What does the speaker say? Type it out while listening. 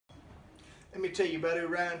Let me tell you about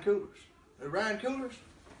Orion coolers. Orion coolers,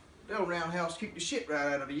 they'll roundhouse kick the shit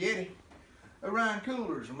right out of the Yeti. Orion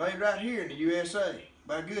coolers are made right here in the USA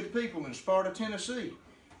by good people in Sparta, Tennessee.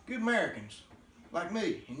 Good Americans like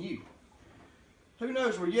me and you. Who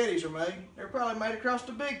knows where Yetis are made? They're probably made across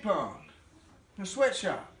the big pond in a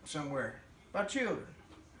sweatshop somewhere by children.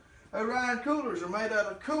 Orion coolers are made out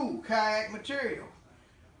of cool kayak material.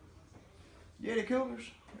 Yeti coolers,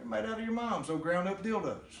 they're made out of your mom's old ground up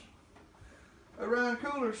dildos. Orion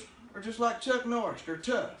coolers are just like Chuck Norris, they're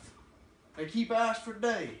tough. They keep ice for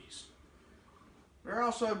days. They're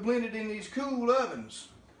also blended in these cool ovens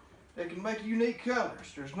that can make unique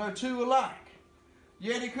colors. There's no two alike.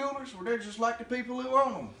 Yeti coolers, well, they're just like the people who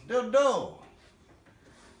own them. They're dull.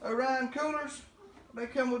 Orion coolers, they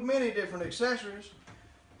come with many different accessories.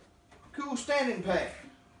 Cool standing pad.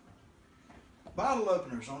 Bottle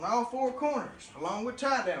openers on all four corners, along with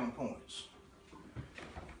tie-down points.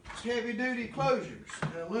 Heavy duty closures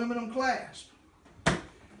and aluminum clasp.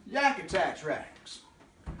 Yak attach racks,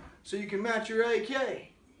 so you can mount your AK.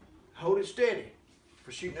 Hold it steady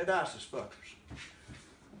for shooting at ISIS fuckers.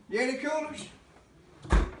 Yeti coolers,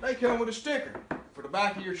 they come with a sticker for the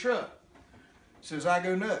back of your truck. It says I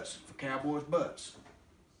go nuts for cowboys' butts.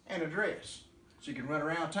 And a dress, so you can run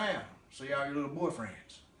around town, see all your little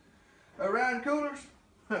boyfriends. Orion coolers,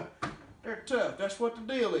 they're tough, that's what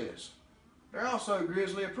the deal is. They're also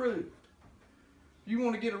Grizzly approved. You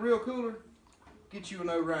want to get a real cooler? Get you an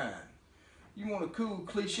Orion. You want a cool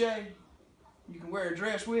cliche you can wear a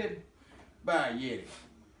dress with? Buy a Yeti.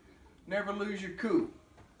 Never lose your cool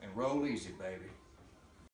and roll easy, baby.